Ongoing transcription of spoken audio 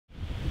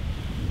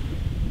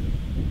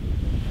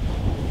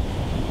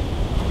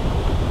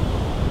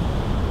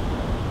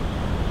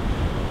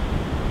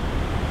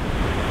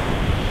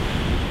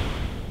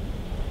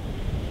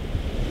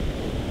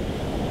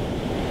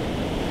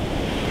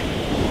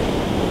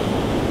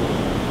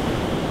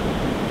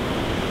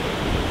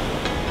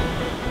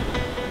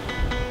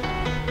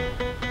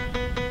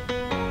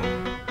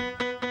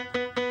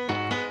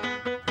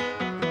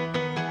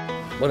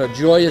what a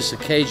joyous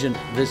occasion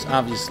this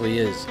obviously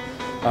is.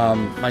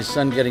 My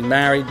son getting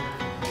married,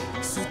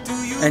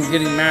 and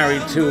getting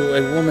married to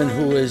a woman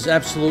who is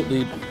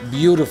absolutely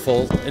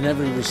beautiful in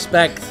every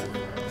respect.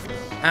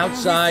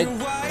 Outside,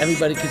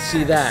 everybody can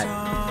see that.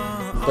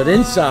 But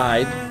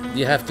inside,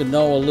 you have to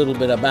know a little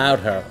bit about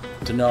her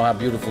to know how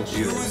beautiful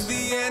she is.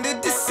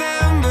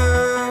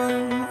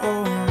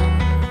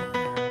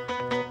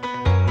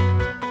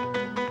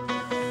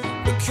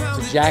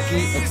 To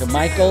Jackie and to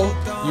Michael,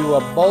 you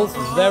are both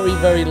very,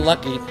 very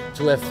lucky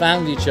to have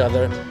found each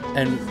other,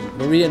 and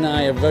Maria and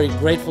I are very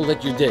grateful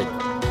that you did.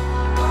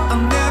 I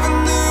never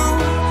knew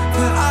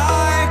that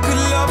I could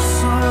love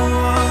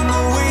someone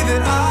the way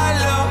that I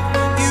love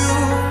you.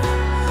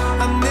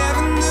 I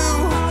never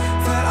knew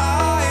that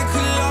I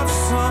could love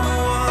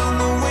someone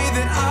the way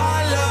that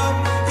I love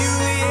you,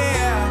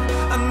 yeah.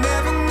 I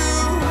never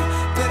knew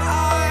that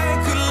I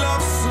could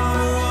love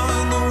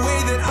someone the way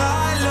that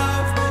I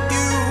love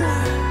you.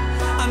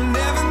 I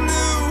never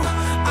knew,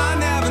 I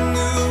never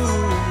knew.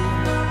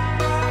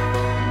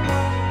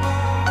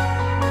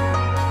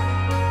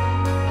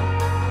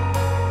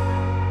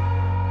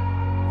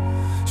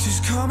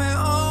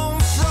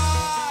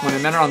 When I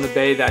met her on the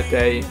bay that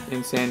day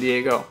in San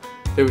Diego,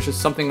 there was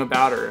just something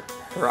about her.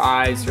 Her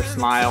eyes, her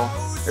smile,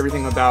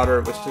 everything about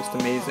her was just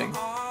amazing.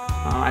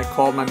 I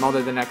called my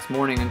mother the next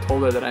morning and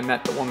told her that I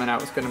met the woman I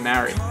was going to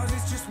marry.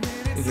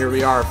 And here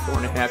we are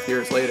 4.5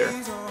 years later.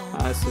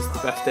 This is the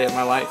best day of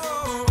my life.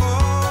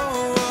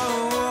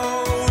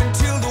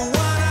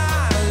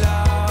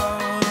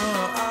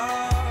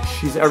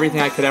 She's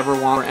everything I could ever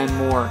want and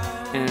more,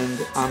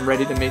 and I'm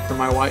ready to make her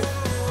my wife.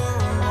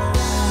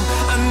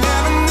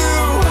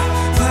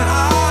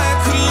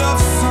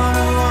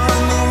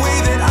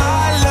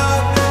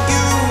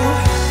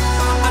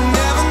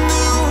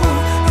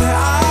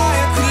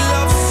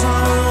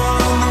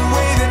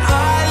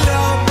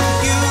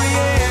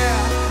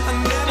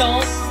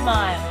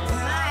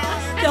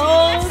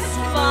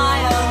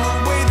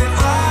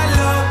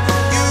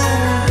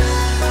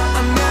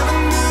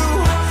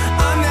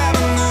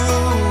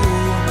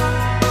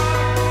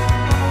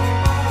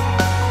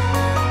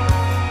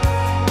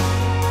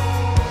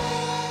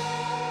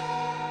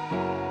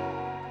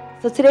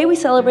 So today we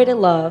celebrated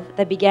love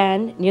that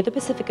began near the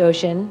Pacific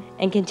Ocean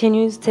and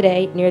continues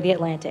today near the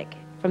Atlantic,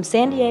 from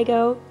San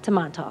Diego to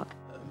Montauk.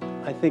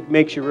 I think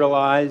makes you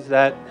realize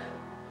that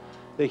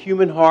the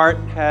human heart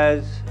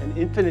has an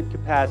infinite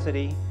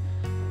capacity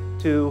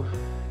to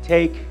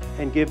take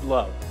and give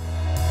love.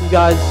 You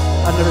guys,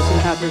 I've never seen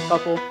a happier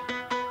couple.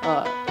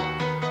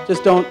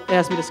 Just don't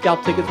ask me to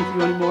scalp tickets with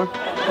you anymore,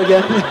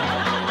 again.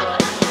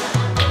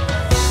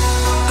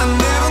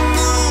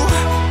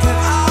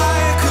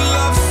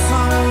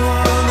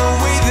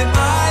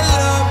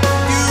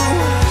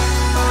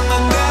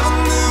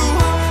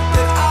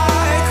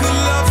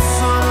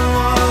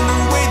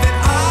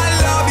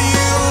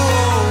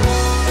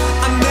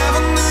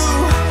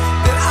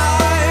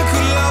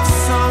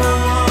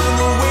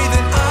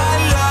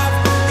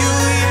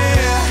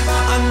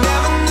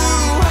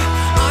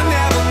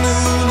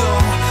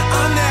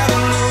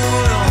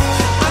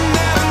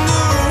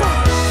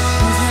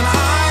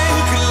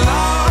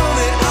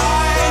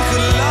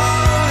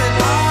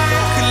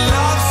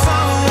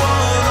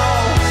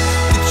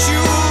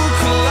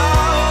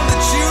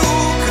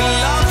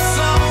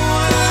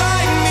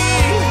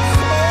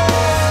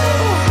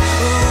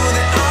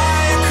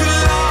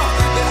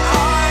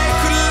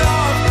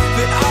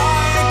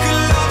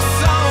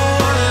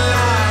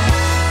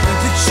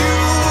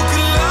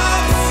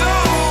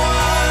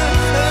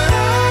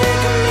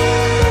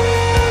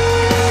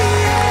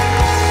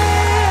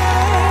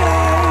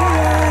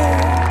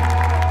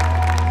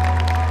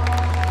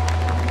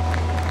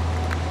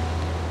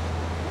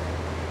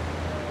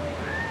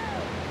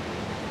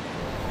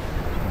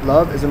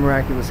 Love is a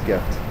miraculous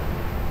gift,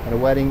 and a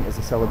wedding is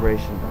a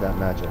celebration of that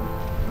magic.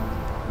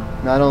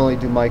 Not only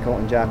do Michael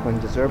and Jacqueline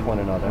deserve one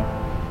another,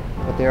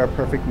 but they are a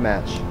perfect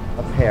match,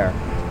 a pair,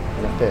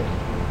 and a fit.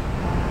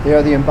 They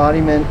are the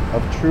embodiment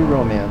of true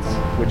romance,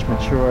 which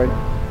matured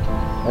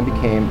and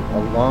became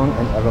a long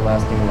and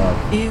everlasting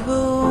love. You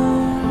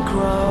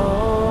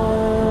grow,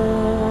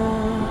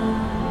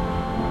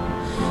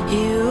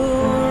 you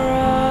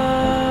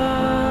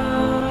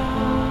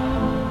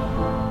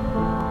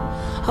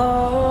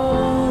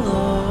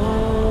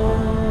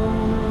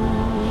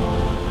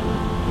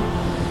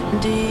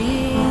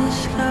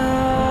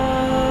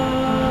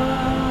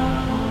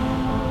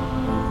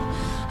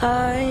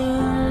I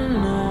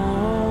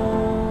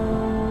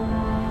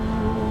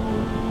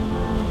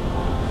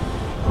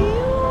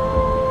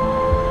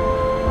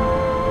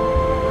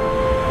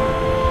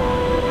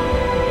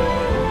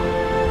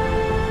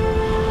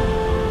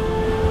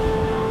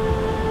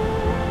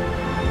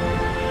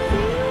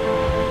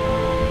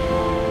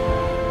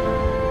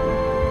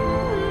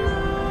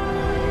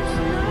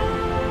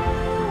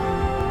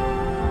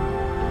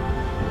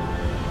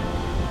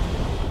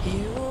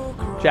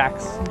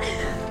Jax,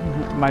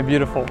 my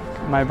beautiful,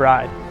 my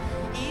bride.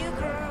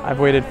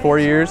 I've waited 4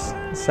 years,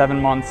 7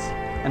 months,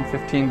 and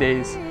 15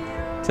 days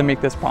to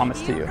make this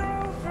promise to you.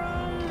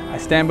 I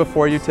stand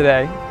before you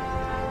today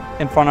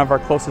in front of our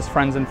closest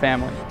friends and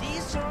family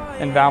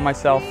and vow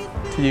myself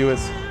to you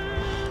as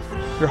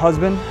your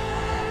husband,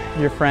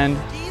 your friend,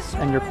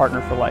 and your partner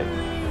for life.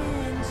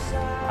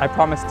 I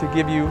promise to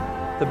give you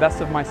the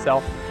best of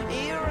myself,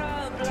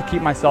 to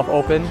keep myself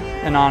open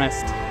and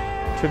honest,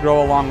 to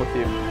grow along with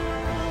you.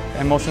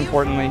 And most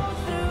importantly,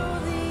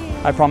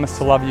 I promise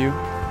to love you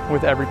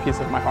with every piece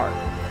of my heart.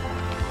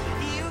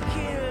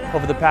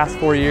 Over the past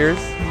 4 years,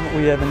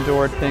 we have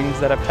endured things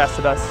that have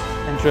tested us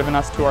and driven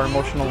us to our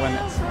emotional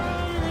limits.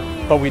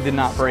 But we did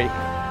not break,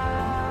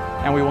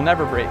 and we will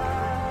never break.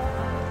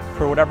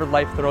 For whatever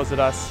life throws at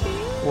us,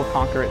 we'll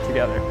conquer it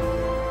together.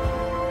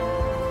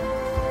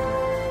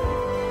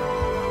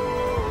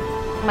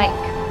 Mike,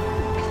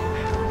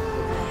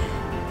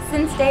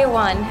 since day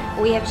one,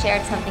 we have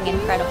shared something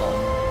incredible,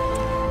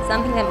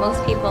 something that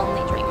most people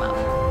only dream of.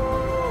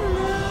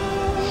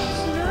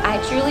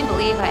 I truly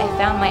believe I have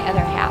found my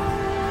other half.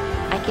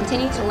 I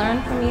continue to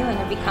learn from you and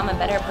have become a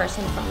better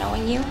person from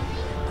knowing you.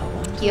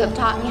 You have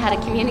taught me how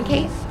to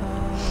communicate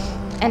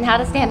and how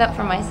to stand up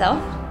for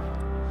myself.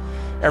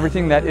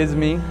 Everything that is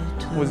me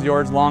was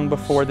yours long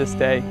before this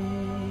day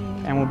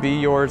and will be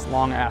yours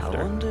long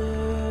after.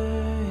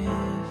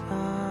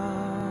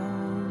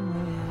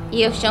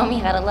 You have shown me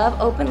how to love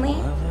openly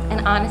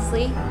and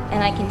honestly,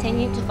 and I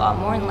continue to fall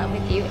more in love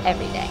with you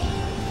every day.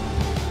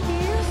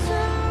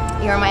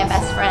 You are my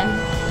best friend,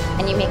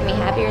 and you make me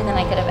happier than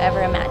I could have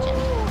ever imagined.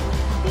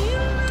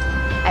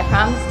 I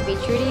promise to be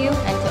true to you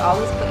and to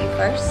always put you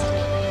first.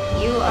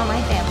 You are my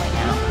family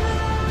now.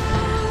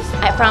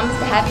 I promise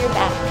to have your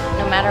back,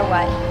 no matter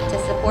what, to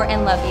support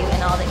and love you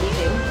in all that you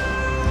do.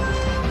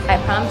 I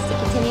promise to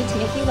continue to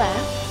make you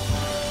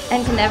laugh,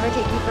 and to never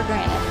take you for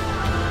granted.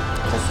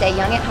 To stay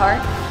young at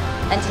heart,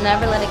 and to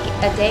never let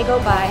a day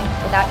go by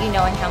without you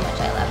knowing how much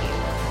I love you.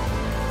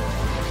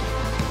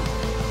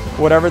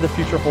 Whatever the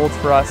future holds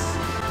for us,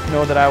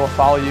 know that I will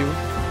follow you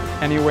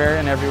anywhere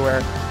and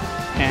everywhere,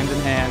 hand in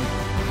hand,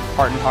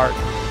 heart in heart.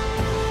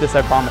 This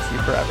I promise you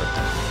forever.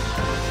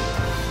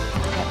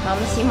 I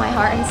promise you my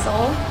heart and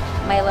soul,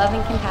 my love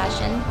and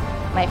compassion,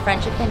 my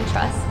friendship and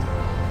trust.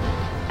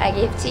 I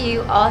give to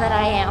you all that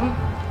I am.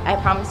 I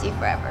promise you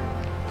forever.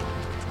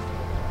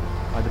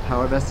 By the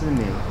power vested in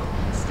me in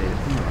the state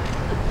of New York,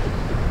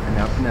 I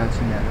now pronounce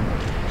you man and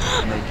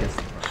wife. And they kiss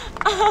the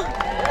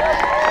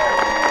bride.